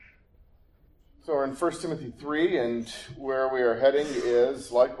So we're in 1 Timothy 3, and where we are heading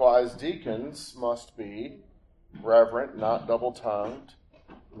is, likewise, deacons must be reverent, not double-tongued,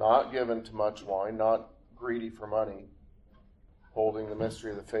 not given to much wine, not greedy for money, holding the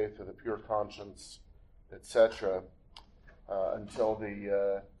mystery of the faith with a pure conscience, etc., until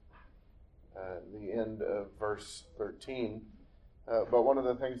the end of verse 13. But one of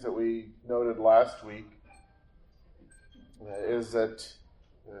the things that we noted last week is that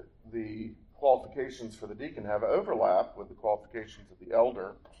the qualifications for the deacon have overlap with the qualifications of the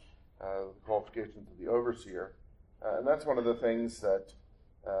elder, the qualifications of the overseer. And that's one of the things that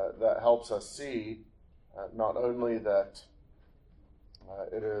helps us see not only that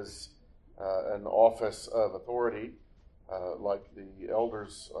it is an office of authority, like the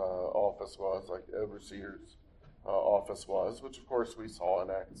elder's office was, like the overseer's office was, which of course we saw in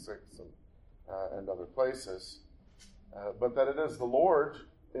Acts 6 and other places, but that it is the Lord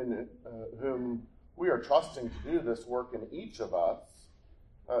in whom we are trusting to do this work in each of us,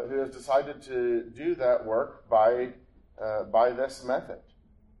 who has decided to do that work by this method,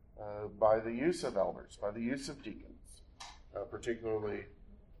 by the use of elders, by the use of deacons, particularly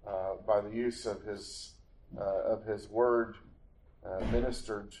by the use of his word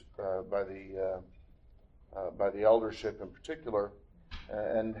ministered by the eldership in particular,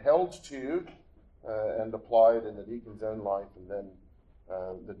 and held to and applied in the deacon's own life, and then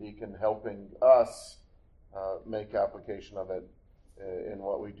the deacon helping us make application of it in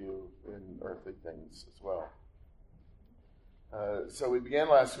what we do in earthly things as well. So we began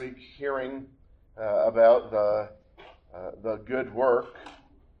last week hearing about the good work,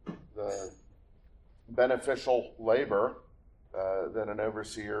 the beneficial labor that an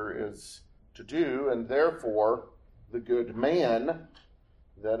overseer is to do, and therefore the good man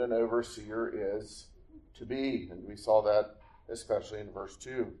that an overseer is to be. And we saw that especially in verse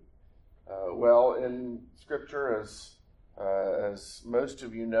 2. Well, in Scripture, as most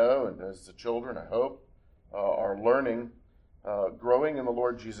of you know, and as the children, I hope, are learning, growing in the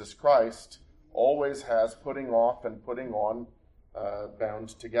Lord Jesus Christ always has putting off and putting on bound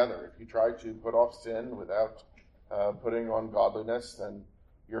together. If you try to put off sin without putting on godliness, then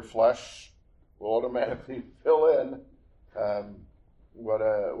your flesh will automatically fill in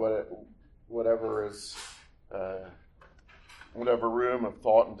whatever is whatever room of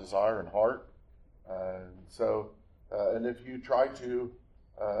thought and desire and heart. And if you try to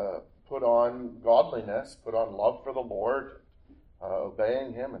put on godliness, put on love for the Lord,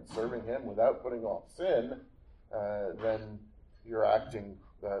 obeying Him and serving Him without putting off sin, then you're acting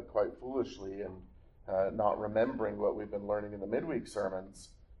quite foolishly and not remembering what we've been learning in the midweek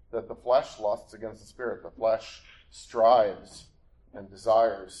sermons, that the flesh lusts against the Spirit. The flesh strives and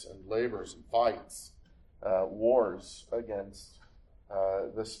desires and labors and fights, wars against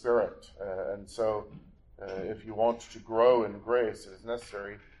the Spirit. And so if you want to grow in grace, it is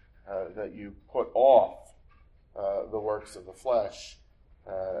necessary that you put off the works of the flesh,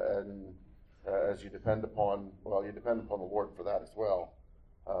 and as you depend upon the Lord for that as well,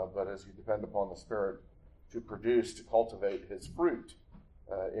 but as you depend upon the Spirit to produce, to cultivate His fruit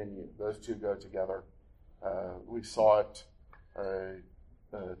in you. Those two go together. We saw it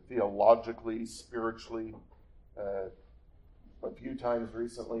theologically, spiritually, a few times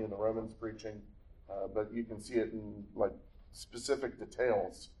recently in the Romans preaching, but you can see it in like specific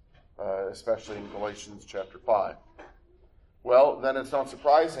details, especially in Galatians chapter 5. Well, then it's not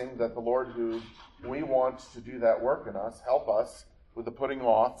surprising that the Lord, who we want to do that work in us, help us with the putting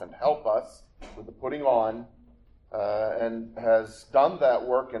off and help us with the putting on, and has done that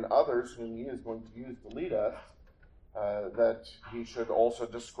work in others whom He is going to use to lead us, that He should also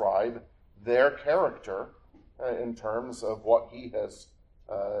describe their character in terms of what He has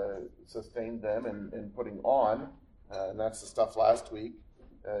sustained them in putting on, and that's the stuff last week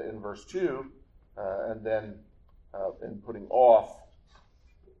in verse 2, and then in putting off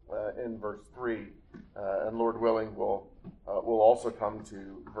in verse 3, and Lord willing, we'll also come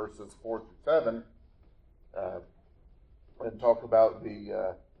to verses 4 through 7 and talk about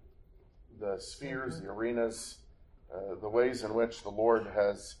the spheres, the arenas, the ways in which the Lord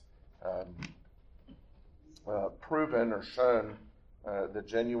has proven or shown the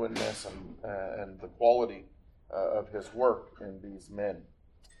genuineness and the quality of His work in these men.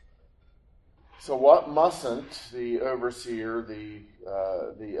 So what mustn't the overseer, the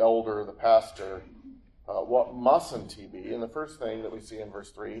elder, the pastor, what mustn't he be? And the first thing that we see in verse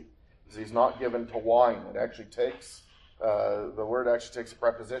 3 is he's not given to wine. It actually takes, the word actually takes a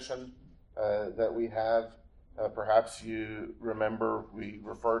preposition that we have. Perhaps you remember we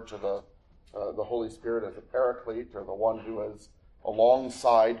refer to the Holy Spirit as a paraclete, or the one who is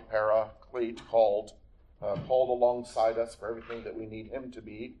alongside, paraclete, called alongside us for everything that we need him to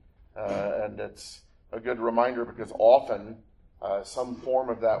be. And it's a good reminder because often some form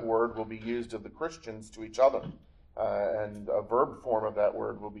of that word will be used of the Christians to each other. And a verb form of that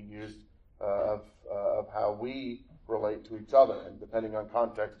word will be used of how we relate to each other. And depending on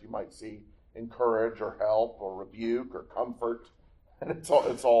context, you might see encourage or help or rebuke or comfort. And it's all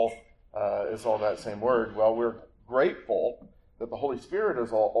that same word. Well, we're grateful that the Holy Spirit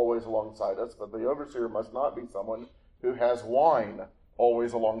is always alongside us, but the overseer must not be someone who has wine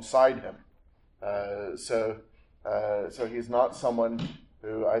always alongside him. So he's not someone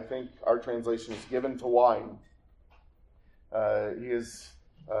who, I think our translation is given to wine. He's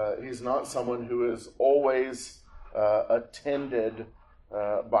not someone who is always attended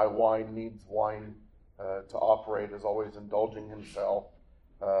by wine, needs wine to operate, is always indulging himself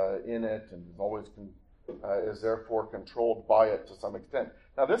in it, and is therefore controlled by it to some extent.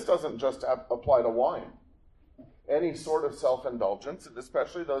 Now, this doesn't just apply to wine. Any sort of self-indulgence, and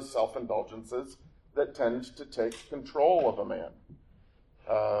especially those self-indulgences that tend to take control of a man.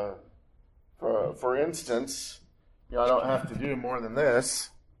 For instance, I don't have to do more than this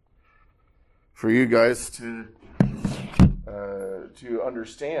for you guys to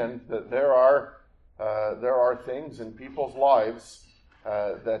understand that there are things in people's lives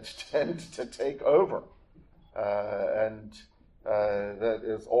that tend to take over, and that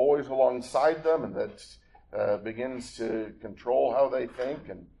is always alongside them, and that begins to control how they think.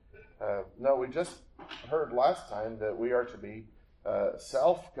 And no, we just heard last time that we are to be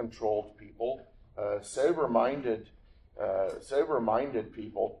self-controlled people, sober-minded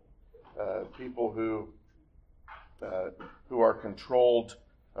people, people who are controlled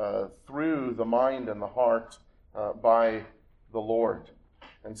through the mind and the heart by the Lord.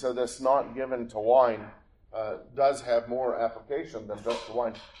 And so this not given to wine does have more application than just to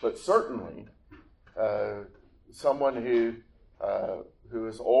wine, but certainly someone who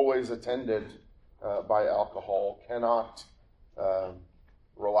is always attended by alcohol cannot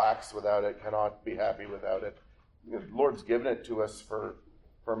relax without it, cannot be happy without it. The Lord's given it to us for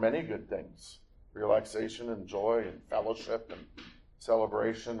many good things: relaxation and joy and fellowship and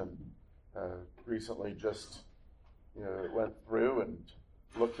celebration. And recently just went through and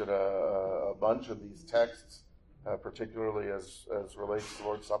looked at a bunch of these texts, particularly as relates to the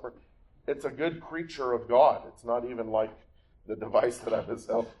Lord's Supper. It's a good creature of God. It's not even like the device that I was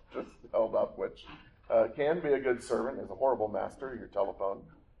just held up, which can be a good servant, is a horrible master. Your telephone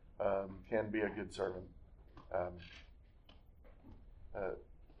can be a good servant.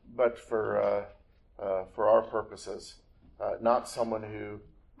 But for our purposes, not someone who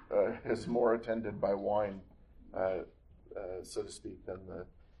is more attended by wine, so to speak,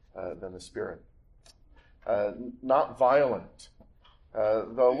 than the Spirit. Not violent.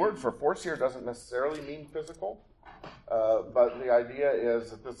 The word for force here doesn't necessarily mean physical, but the idea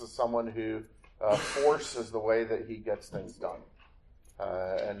is that this is someone who force is the way that he gets things done.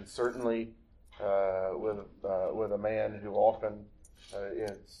 And certainly with a man who often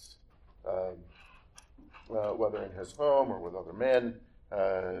is, whether in his home or with other men,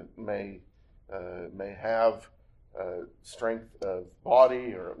 may have strength of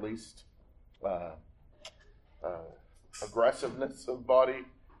body, or at least aggressiveness of body,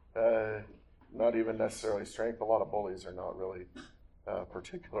 not even necessarily strength. A lot of bullies are not really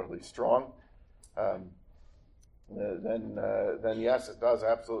particularly strong. Then yes, it does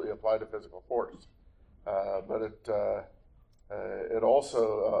absolutely apply to physical force, but it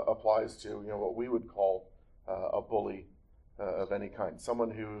also applies to what we would call a bully of any kind,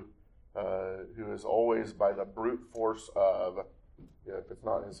 someone who is always by the brute force of, if it's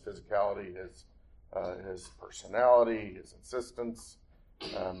not his physicality, his personality, his insistence.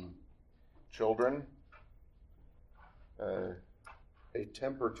 Children, a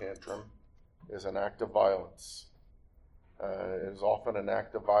temper tantrum is an act of violence. It is often an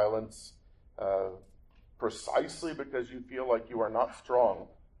act of violence precisely because you feel like you are not strong,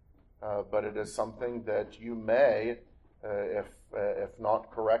 but it is something that you may, if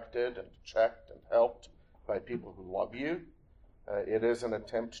not corrected and checked and helped by people who love you, it is an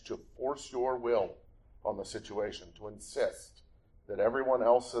attempt to force your will on the situation, to insist that everyone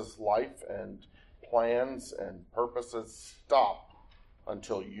else's life and plans and purposes stop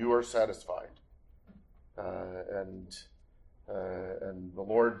until you are satisfied. And the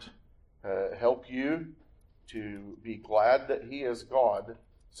Lord help you to be glad that He is God,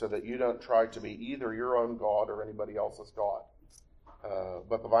 so that you don't try to be either your own God or anybody else's God.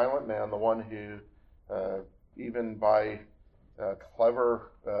 But the violent man, the one who, even by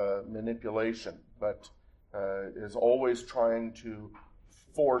clever manipulation, but is always trying to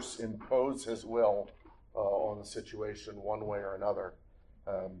impose his will on the situation one way or another.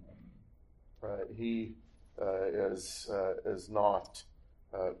 He is not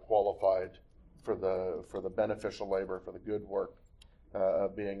qualified for the beneficial labor, for the good work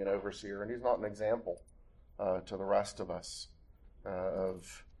of being an overseer, and he's not an example to the rest of us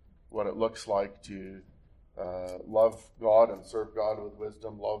of what it looks like to love God and serve God with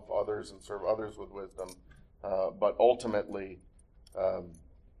wisdom, love others and serve others with wisdom, but ultimately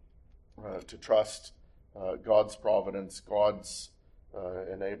to trust God's providence, God's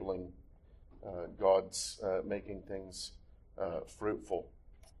enabling, God's making things fruitful.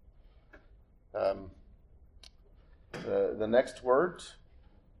 The next word,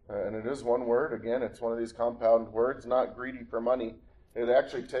 and it is one word, again, it's one of these compound words, not greedy for money. It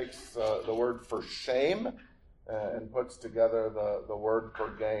actually takes the word for shame and puts together the word for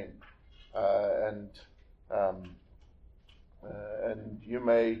gain. And you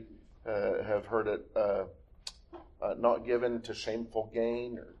may have heard it not given to shameful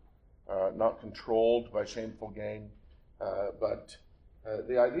gain, or not controlled by shameful gain. But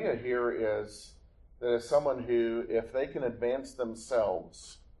the idea here is that as someone who, if they can advance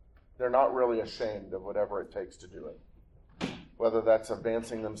themselves, they're not really ashamed of whatever it takes to do it. Whether that's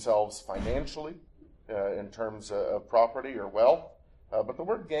advancing themselves financially, in terms of property or wealth. But the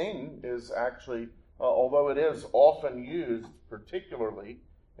word gain is actually, although it is often used particularly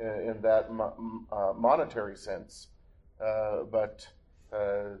in that monetary sense, but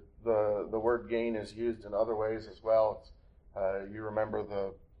the word gain is used in other ways as well. You remember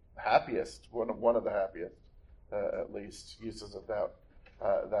the happiest, one of the happiest, at least, uses of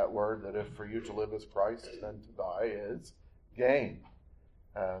that word, that if for you to live is Christ, then to die is gain.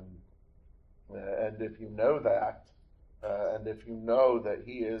 And if you know that, and if you know that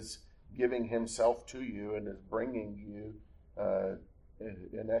he is giving himself to you and is bringing you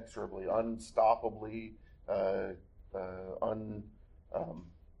inexorably, unstoppably,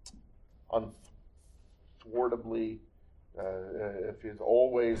 unthwartably, if he's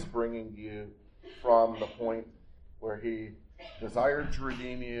always bringing you from the point where he desired to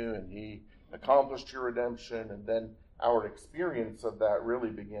redeem you and he accomplished your redemption, and then our experience of that really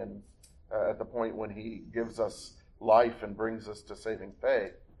begins at the point when he gives us life and brings us to saving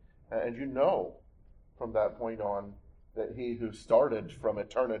faith. And you know from that point on that he who started from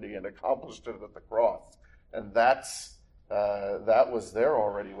eternity and accomplished it at the cross, and that was there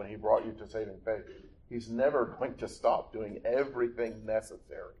already when he brought you to saving faith. He's never going to stop doing everything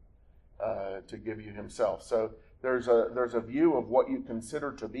necessary to give you himself. So there's a view of what you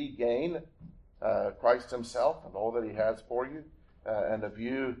consider to be gain, Christ himself and all that he has for you, and a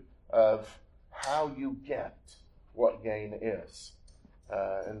view of how you get what gain is.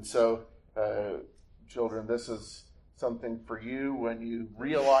 And so, children, this is something for you when you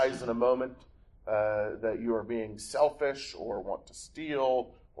realize in a moment that you are being selfish or want to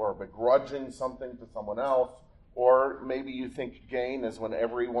steal or begrudging something to someone else, or maybe you think gain is when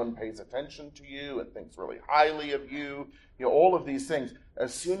everyone pays attention to you and thinks really highly of you. You know, all of these things.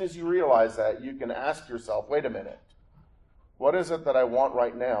 As soon as you realize that, you can ask yourself, wait a minute, what is it that I want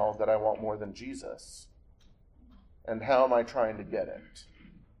right now that I want more than Jesus? And how am I trying to get it?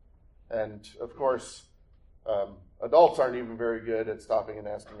 And, of course, adults aren't even very good at stopping and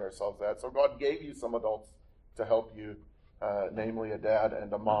asking ourselves that. So God gave you some adults to help you, namely a dad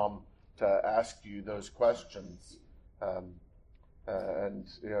and a mom, to ask you those questions. And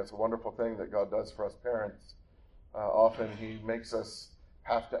you know, it's a wonderful thing that God does for us parents. Often he makes us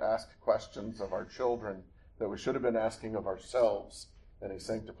have to ask questions of our children that we should have been asking of ourselves, and he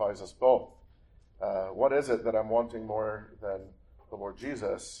sanctifies us both. What is it that I'm wanting more than the Lord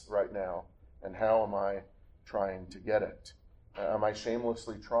Jesus right now, and how am I trying to get it? Am I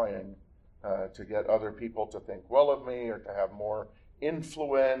shamelessly trying to get other people to think well of me, or to have more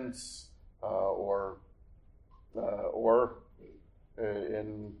influence, or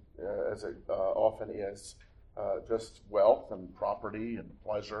as it often is, just wealth and property and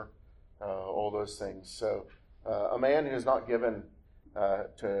pleasure, all those things. So a man who is not given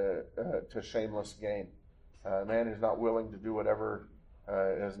to shameless gain, a man who's not willing to do whatever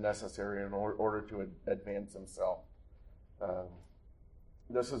is necessary in order to advance himself.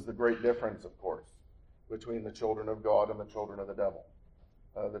 This is the great difference, of course, between the children of God and the children of the devil.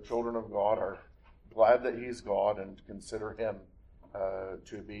 The children of God are glad that he's God and consider him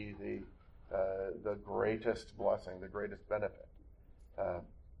to be the greatest blessing, the greatest benefit.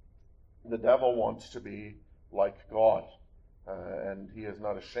 The devil wants to be like God, and he is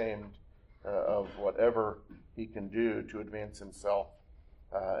not ashamed of whatever he can do to advance himself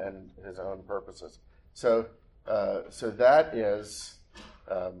and his own purposes. So that is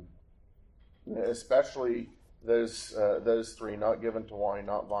Especially those three: not given to wine,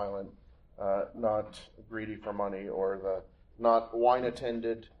 not violent, not greedy for money, or not wine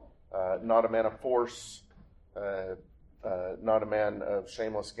attended, not a man of force, not a man of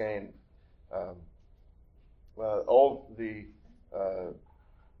shameless gain. All the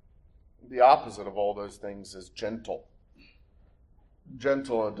opposite of all those things is gentle.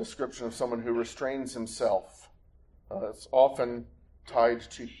 Gentle, a description of someone who restrains himself. It's often tied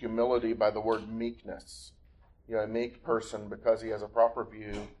to humility by the word meekness. A meek person, because he has a proper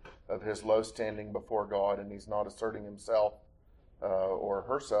view of his low standing before God, and he's not asserting himself or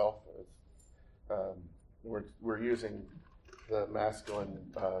herself. We're using the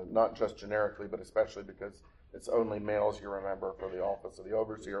masculine not just generically, but especially because it's only males you remember for the office of the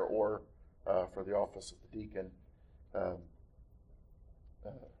overseer or for the office of the deacon.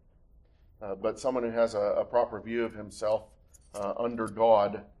 But someone who has a proper view of himself under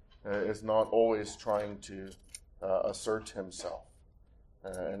God is not always trying to assert himself.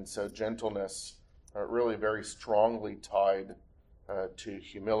 And so gentleness really very strongly tied to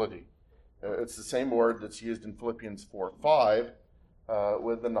humility. It's the same word that's used in Philippians 4:5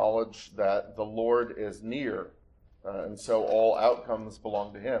 with the knowledge that the Lord is near. And so all outcomes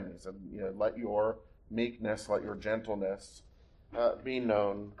belong to him. He said, let your meekness, let your gentleness be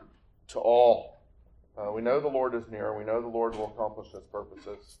known to all. We know the Lord is near. We know the Lord will accomplish his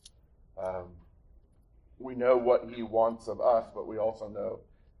purposes. We know what he wants of us, but we also know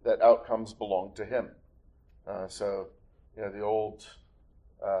that outcomes belong to him. So the old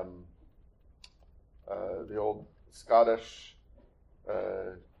Scottish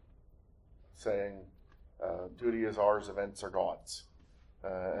saying, duty is ours, events are God's.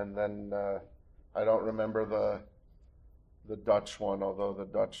 And then I don't remember the Dutch one, although the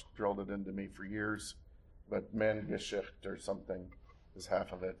Dutch drilled it into me for years. But Mensgeschicht or something is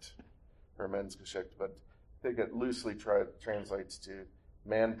half of it, or Mensgeschicht. But I think it loosely translates to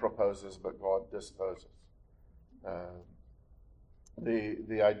man proposes, but God disposes.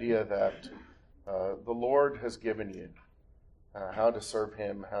 The idea that the Lord has given you how to serve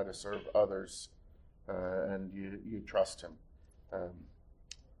him, how to serve others, and you trust him.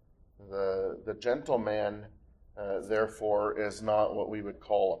 The gentle man, therefore, is not what we would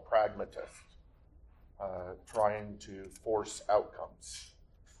call a pragmatist, trying to force outcomes,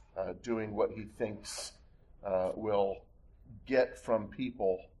 doing what he thinks will get from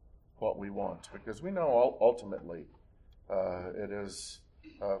people what we want. Because we know ultimately it is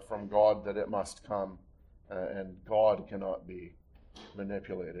from God that it must come, and God cannot be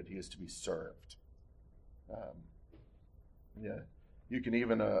manipulated. He is to be served. You can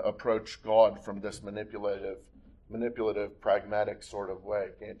even approach God from this manipulative, pragmatic sort of way,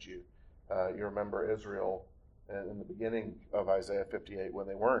 can't you? You remember Israel in the beginning of Isaiah 58 when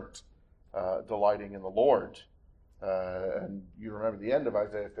they weren't delighting in the Lord. And you remember the end of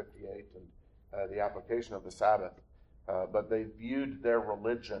Isaiah 58 and the application of the Sabbath. But they viewed their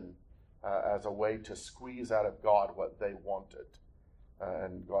religion as a way to squeeze out of God what they wanted.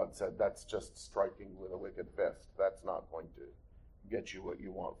 And God said, that's just striking with a wicked fist. That's not going to get you what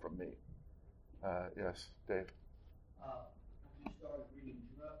you want from me. Yes, Dave? I just started reading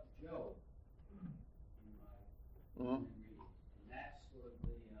Job in my reading. And that's sort of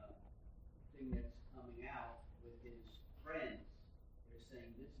the thing that's coming out with his friends. They're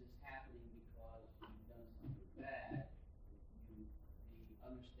saying this is happening because you've done something bad. The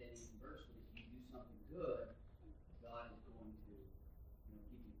understanding universally is you do something good, God is going to give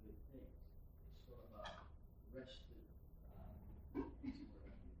you good things. It's sort of a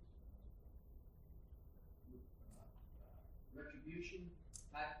retribution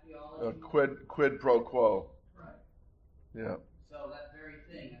type theology. Quid pro quo. Right. Yeah. So that very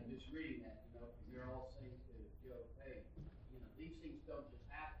thing, I'm just reading that, because they're all saying to Job, hey, these things don't just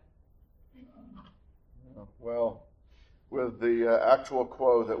happen. Well, with the actual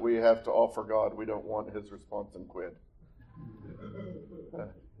quo that we have to offer God, we don't want his response in quid.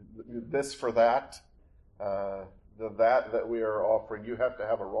 This for that, that we are offering, you have to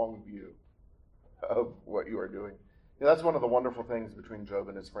have a wrong view of what you are doing. That's one of the wonderful things between Job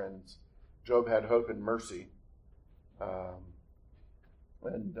and his friends. Job had hope and mercy,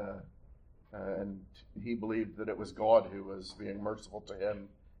 and he believed that it was God who was being merciful to him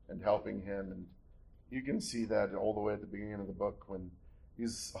and helping him. And you can see that all the way at the beginning of the book when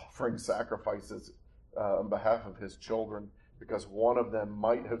he's offering sacrifices on behalf of his children because one of them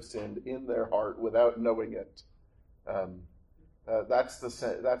might have sinned in their heart without knowing it. That's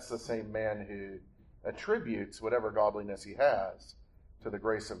the same man who attributes whatever godliness he has to the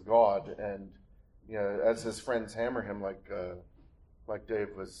grace of God, and as his friends hammer him like like Dave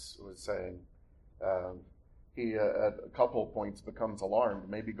was saying, he at a couple of points becomes alarmed.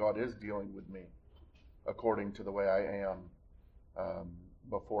 Maybe God is dealing with me according to the way I am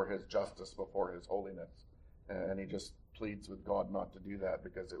before his justice, before his holiness. And he just pleads with God not to do that,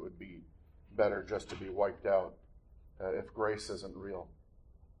 because it would be better just to be wiped out if grace isn't real.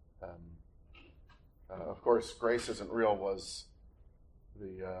 Of course, grace isn't real was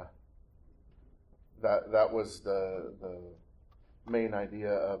that was the main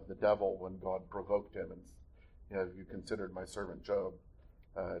idea of the devil when God provoked him. And have you considered my servant Job?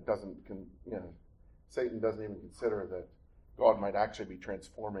 Satan doesn't even consider that God might actually be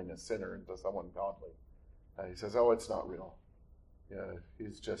transforming a sinner into someone godly. He says, "Oh, it's not real.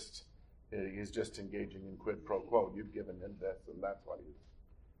 He's just engaging in quid pro quo. You've given him this, and that's why he's."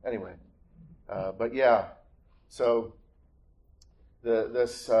 Anyway, but yeah. So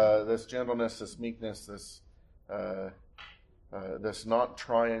this gentleness, this meekness, this not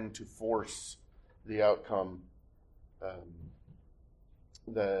trying to force the outcome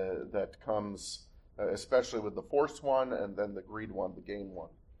that comes, especially with the force one, and then the greed one, the gain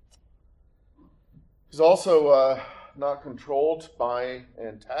one. He's also not controlled by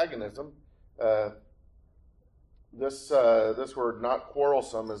antagonism. This word, not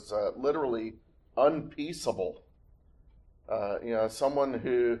quarrelsome, is literally unpeaceable. Someone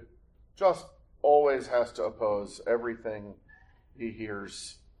who just always has to oppose everything he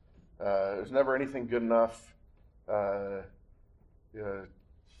hears. There's never anything good enough, and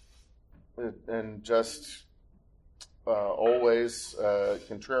just always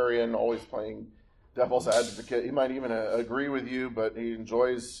contrarian, always playing devil's advocate. He might even agree with you, but he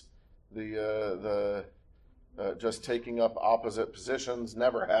enjoys the just taking up opposite positions,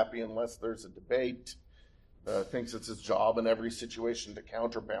 never happy unless there's a debate, thinks it's his job in every situation to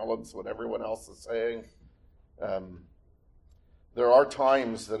counterbalance what everyone else is saying. There are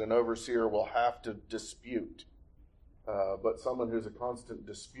times that an overseer will have to dispute, but someone who's a constant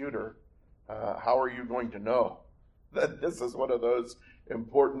disputer, how are you going to know that this is one of those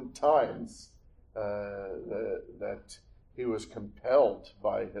important times that he was compelled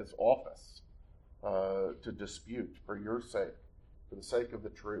by his office to dispute for your sake, for the sake of the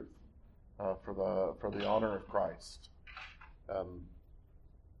truth, for the honor of Christ?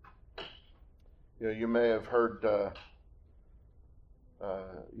 You may have heard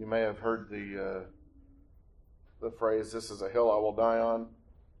the phrase, "This is a hill I will die on."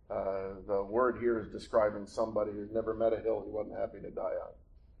 The word here is describing somebody who's never met a hill he wasn't happy to die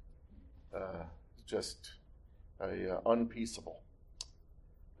on. Just unpeaceable.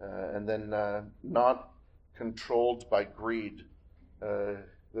 And then not controlled by greed.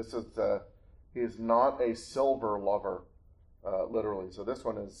 This is he is not a silver lover, literally. So this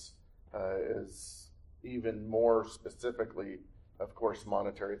one is even more specifically, of course,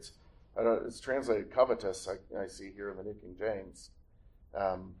 monetary. It's translated covetous. I see here in the New King James,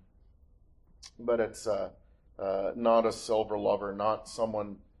 but it's not a silver lover, not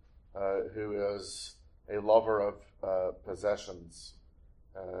someone who is a lover of possessions.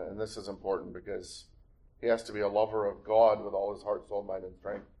 And this is important because he has to be a lover of God with all his heart, soul, mind, and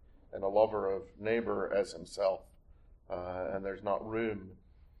strength, and a lover of neighbor as himself. And there's not room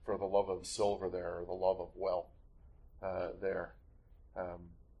for the love of silver there, or the love of wealth there.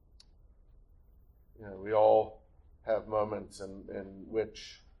 We all have moments in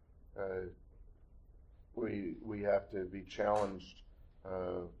which we have to be challenged,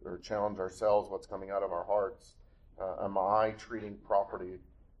 or challenge ourselves, what's coming out of our hearts. Am I treating property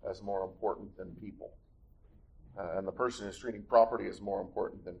as more important than people? And the person who's treating property as more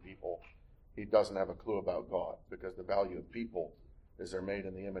important than people, he doesn't have a clue about God, because the value of people is they're made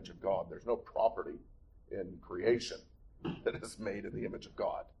in the image of God. There's no property in creation that is made in the image of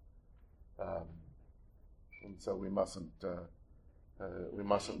God. And so we mustn't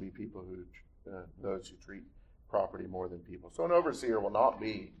be people who those who treat property more than people. So an overseer will not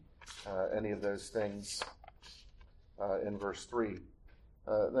be any of those things in verse 3.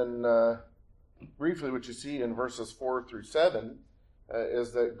 Then briefly, what you see in verses 4 through 7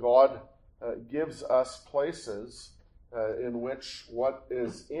 is that God gives us places in which what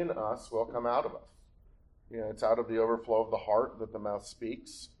is in us will come out of us. It's out of the overflow of the heart that the mouth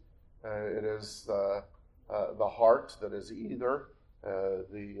speaks. It is the heart that is either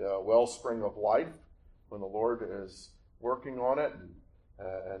the wellspring of life, when the Lord is working on it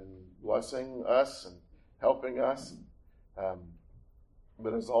and blessing us and helping us,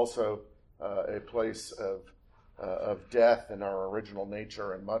 but is also a place of death in our original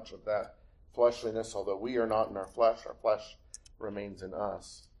nature, and much of that fleshliness, although we are not in our flesh remains in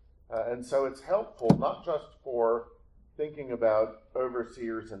us. And so it's helpful not just for thinking about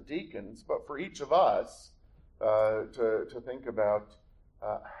overseers and deacons, but for each of us to think about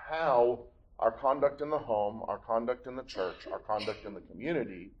how our conduct in the home, our conduct in the church, our conduct in the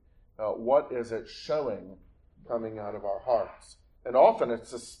community, what is it showing coming out of our hearts? And often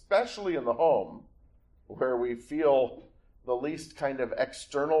it's especially in the home where we feel the least kind of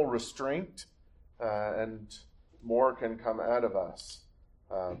external restraint, and more can come out of us.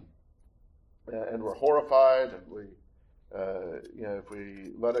 And we're horrified, and we, if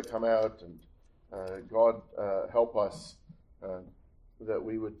we let it come out, and God help us that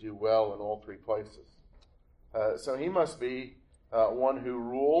we would do well in all three places. So he must be one who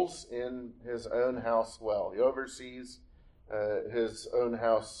rules in his own house well. He oversees his own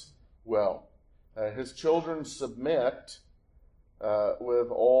house well. His children submit with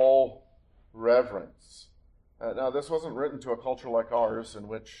all reverence. Now, this wasn't written to a culture like ours, in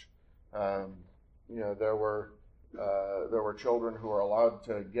which there were children who were allowed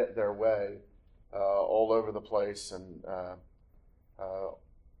to get their way all over the place, and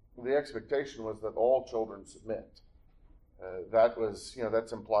the expectation was that all children submit.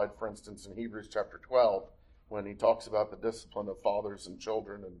 That's implied, for instance, in Hebrews chapter 12, when he talks about the discipline of fathers and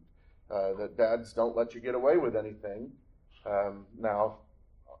children, and that dads don't let you get away with anything. Now,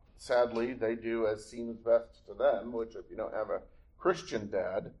 sadly, they do as seems best to them, which, if you don't have a Christian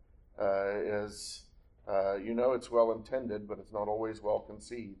dad, is, it's well intended, but it's not always well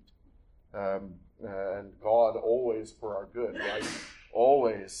conceived. And God always for our good, right?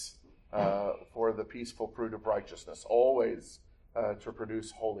 Always for the peaceful fruit of righteousness, always to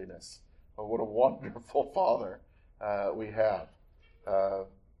produce holiness. What a wonderful Father we have.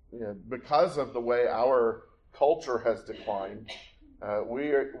 Because of the way our culture has declined,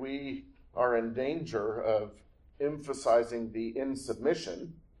 we are in danger of emphasizing the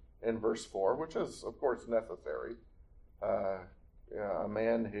insubmission in verse 4, which is, of course, necessary. A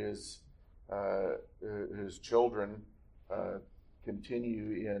man whose children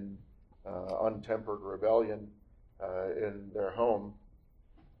continue in untempered rebellion in their home,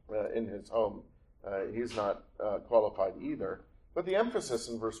 in his home, he's not qualified either. But the emphasis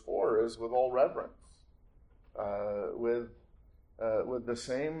in verse 4 is with all reverence, with the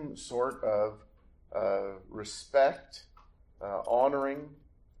same sort of respect, honoring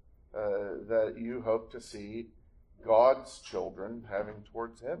that you hope to see God's children having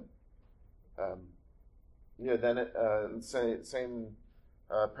towards him. Same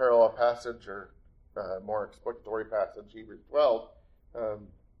parallel passage, or more explicatory passage, Hebrews 12,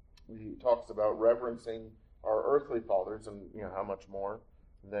 he talks about reverencing our earthly fathers, and how much more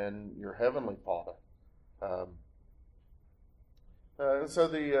than your heavenly Father. And so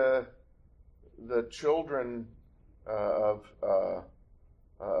the children of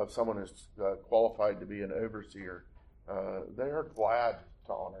someone who's qualified to be an overseer, they are glad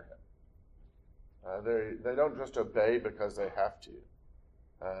to honor him. They don't just obey because they have to.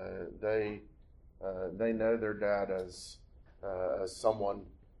 They know their dad as someone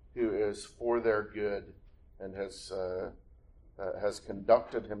who is for their good and has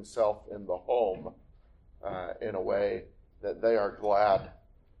conducted himself in the home in a way that they are glad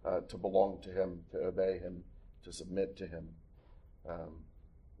to belong to him, to obey him, to submit to him.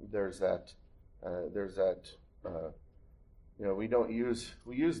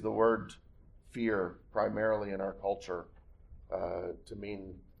 We use the word fear primarily in our culture to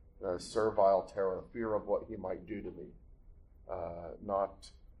mean servile terror, fear of what he might do to me,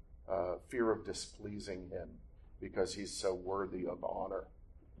 not fear of displeasing him because he's so worthy of honor.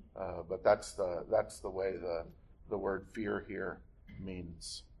 But that's the way the word fear here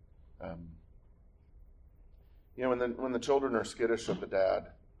means. When the children are skittish of the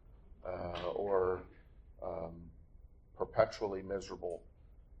dad, or perpetually miserable,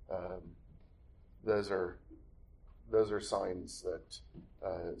 those are signs that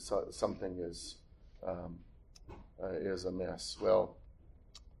something is amiss. Well,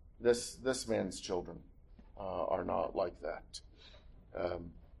 this man's children are not like that.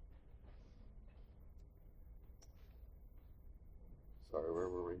 Where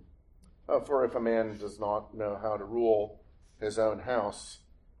were we? For if a man does not know how to rule his own house,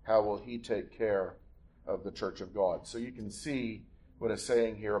 how will he take care of the church of God? So you can see what it's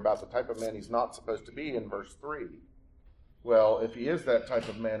saying here about the type of man he's not supposed to be in verse 3. Well, if he is that type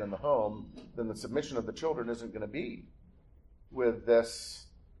of man in the home, then the submission of the children isn't going to be with this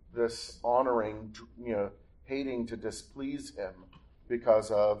honoring, hating to displease him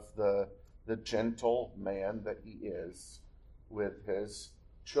because of the gentle man that he is with his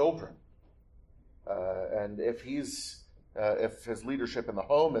children. And if his leadership in the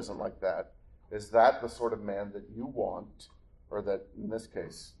home isn't like that, Is that the sort of man that you want, or that, in this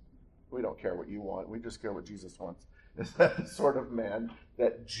case, we don't care what you want, we just care what Jesus wants. Is that the sort of man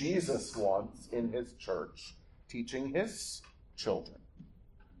that Jesus wants in his church, teaching his children,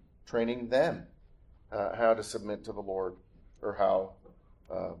 training them how to submit to the Lord, or how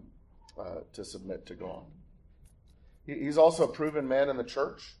to submit to God? He's also a proven man in the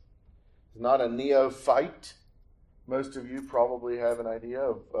church. He's not a neophyte. Most of you probably have an idea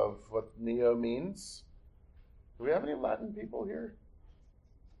of what neo means. Do we have any Latin people here?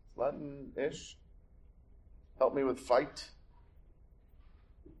 Latin-ish? Help me with fight.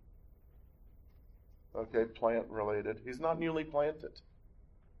 Okay, plant related. He's not newly planted,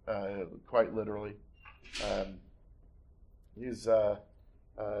 quite literally. He's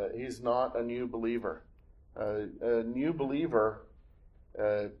not a new believer. A new believer,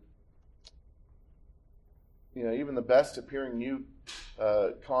 even the best appearing new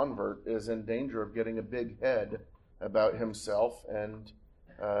convert is in danger of getting a big head about himself and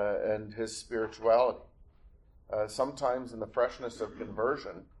his spirituality. Sometimes in the freshness of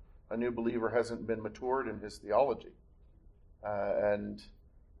conversion, a new believer hasn't been matured in his theology. And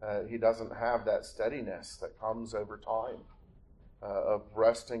he doesn't have that steadiness that comes over time of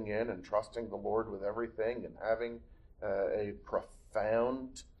resting in and trusting the Lord with everything and having a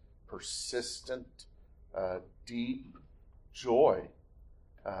profound, persistent, deep joy.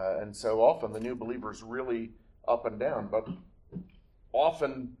 And so often the new believer is really up and down, but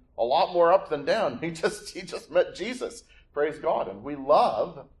often a lot more up than down. He just met Jesus. Praise God. And we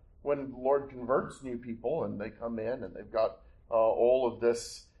love when the Lord converts new people and they come in and they've got all of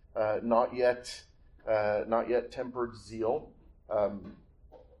this not yet tempered zeal.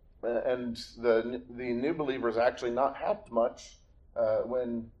 And the new believers actually not helped much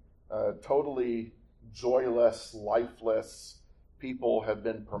when totally joyless, lifeless people have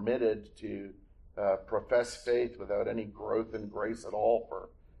been permitted to profess faith without any growth in grace at all.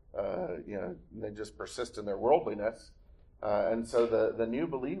 They just persist in their worldliness. And so the new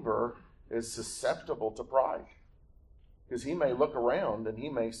believer is susceptible to pride, because he may look around and he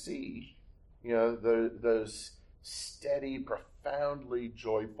may see, those steady, profoundly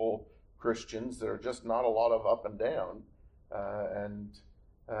joyful Christians that are just not a lot of up and down,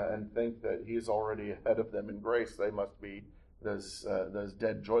 and think that he's already ahead of them in grace. They must be those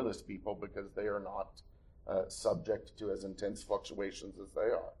dead, joyless people, because they are not subject to as intense fluctuations as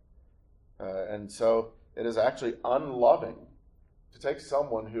they are. And so it is actually unloving to take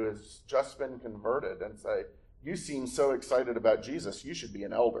someone who has just been converted and say, "You seem so excited about Jesus, you should be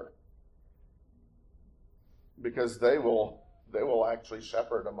an elder." Because they will actually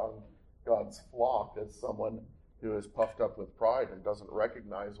shepherd among God's flock as someone who is puffed up with pride and doesn't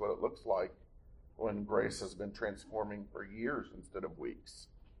recognize what it looks like when grace has been transforming for years instead of weeks.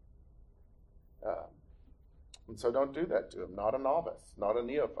 And so don't do that to him. Not a novice, not a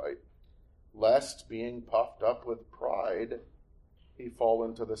neophyte. Lest, being puffed up with pride, he fall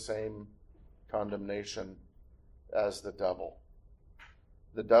into the same condemnation as the devil.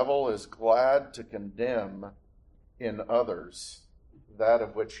 The devil is glad to condemn in others that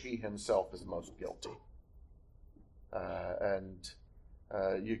of which he himself is most guilty. And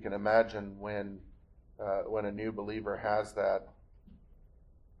you can imagine when a new believer has that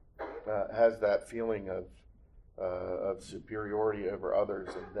feeling of superiority over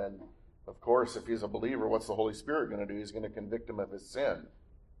others, and then, of course, if he's a believer, what's the Holy Spirit going to do? He's going to convict him of his sin,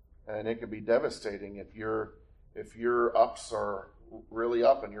 and it can be devastating if your ups are really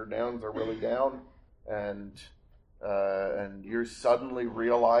up and your downs are really down, and you suddenly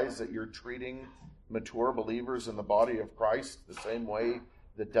realize that you're treating mature believers in the body of Christ the same way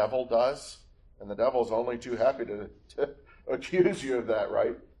the devil does, and the devil's only too happy to accuse you of that,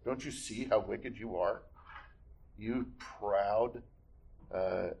 right? Don't you see how wicked you are? You proud,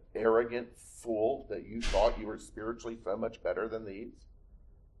 arrogant fool, that you thought you were spiritually so much better than these.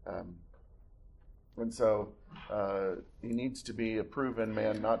 And so he needs to be a proven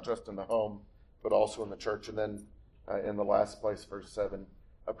man, not just in the home, but also in the church. And then in the last place, verse 7,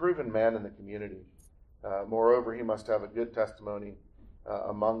 a proven man in the community. Moreover, he must have a good testimony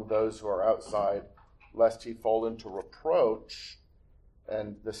among those who are outside, lest he fall into reproach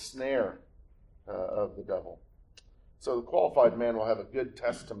and the snare of the devil. So the qualified man will have a good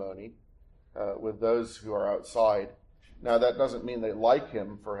testimony with those who are outside. Now, that doesn't mean they like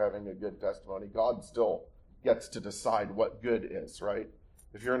him for having a good testimony. God still gets to decide what good is, right?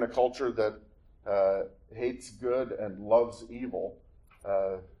 If you're in a culture that hates good and loves evil,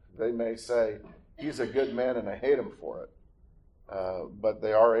 they may say, he's a good man and I hate him for it. But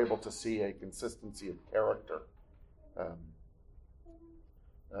they are able to see a consistency of character.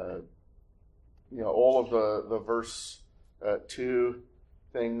 all of the verse 2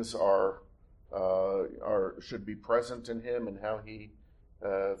 things should be present in him and how he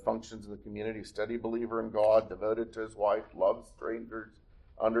functions in the community. Steady believer in God, devoted to his wife, loves strangers,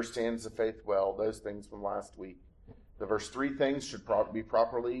 understands the faith well. Those things from last week. The verse 3 things should be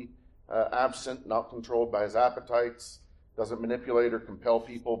properly absent, not controlled by his appetites, doesn't manipulate or compel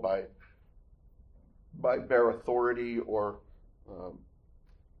people by bare authority or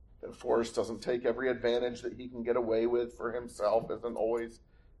force, doesn't take every advantage that he can get away with for himself, isn't always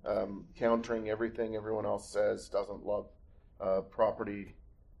countering everything everyone else says, doesn't love property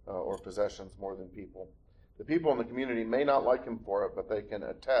or possessions more than people. The people in the community may not like him for it, but they can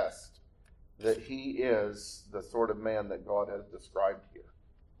attest that he is the sort of man that God has described here.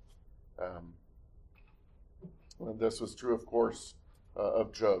 This was true, of course,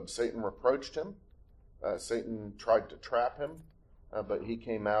 of Job. Satan reproached him. Satan tried to trap him, but he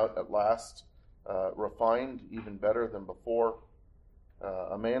came out at last refined, even better than before.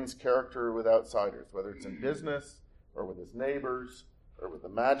 A man's character with outsiders, whether it's in business or with his neighbors or with the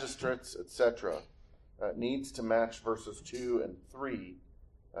magistrates, etc., needs to match verses 2 and 3,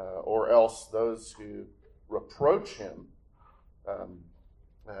 or else those who reproach him,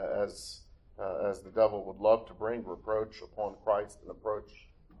 as the devil would love to bring reproach upon Christ and reproach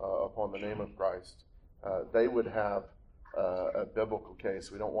upon the name of Christ, they would have a biblical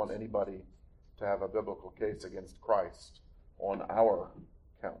case. We don't want anybody to have a biblical case against Christ on our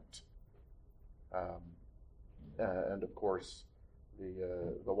count. And of course,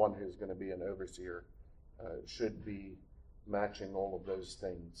 the one who's going to be an overseer should be matching all of those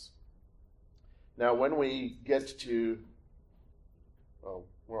things. Now, when we get to,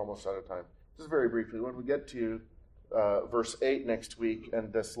 we're almost out of time. Just very briefly, when we get to verse 8 next week,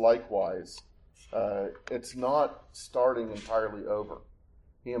 and this likewise, it's not starting entirely over.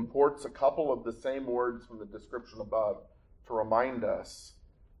 He imports a couple of the same words from the description above to remind us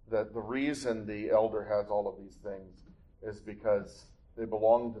that the reason the elder has all of these things is because they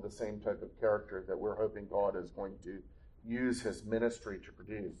belong to the same type of character that we're hoping God is going to use his ministry to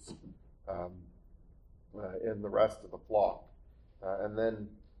produce in the rest of the flock. And then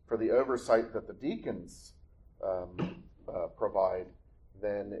for the oversight that the deacons provide,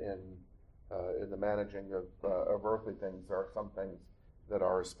 then in the managing of earthly things, there are some things that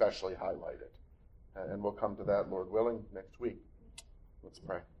are especially highlighted. And we'll come to that, Lord willing, next week. Let's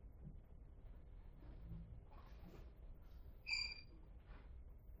pray.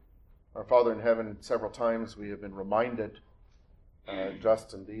 Our Father in heaven, several times we have been reminded,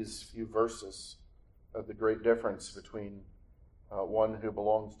 just in these few verses, of the great difference between one who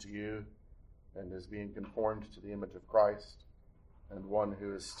belongs to you and is being conformed to the image of Christ, and one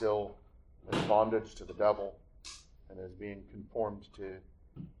who is still in bondage to the devil and is being conformed to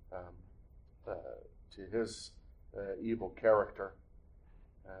his evil character.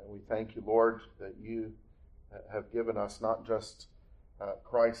 We thank you, Lord, that you have given us not just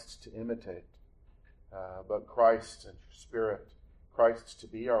Christ to imitate, but Christ and your Spirit, Christ to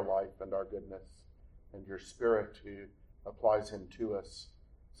be our life and our goodness, and your Spirit who applies him to us.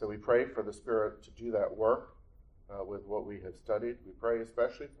 So we pray for the Spirit to do that work with what we have studied. We pray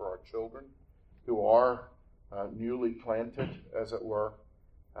especially for our children who are newly planted, as it were,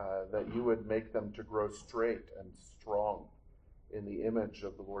 that you would make them to grow straight and strong in the image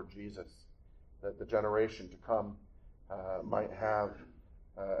of the Lord Jesus, that the generation to come might have,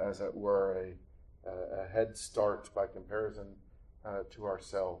 as it were, a head start by comparison to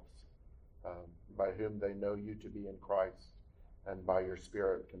ourselves, by whom they know you to be in Christ, and by your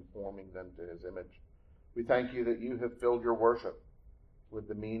Spirit conforming them to his image. We thank you that you have filled your worship with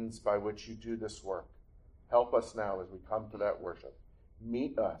the means by which you do this work. Help us now as we come to that worship.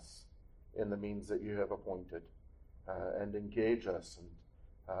 Meet us in the means that you have appointed, and engage us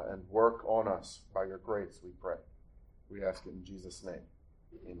and work on us by your grace, we pray. We ask it in Jesus' name.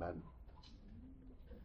 Amen.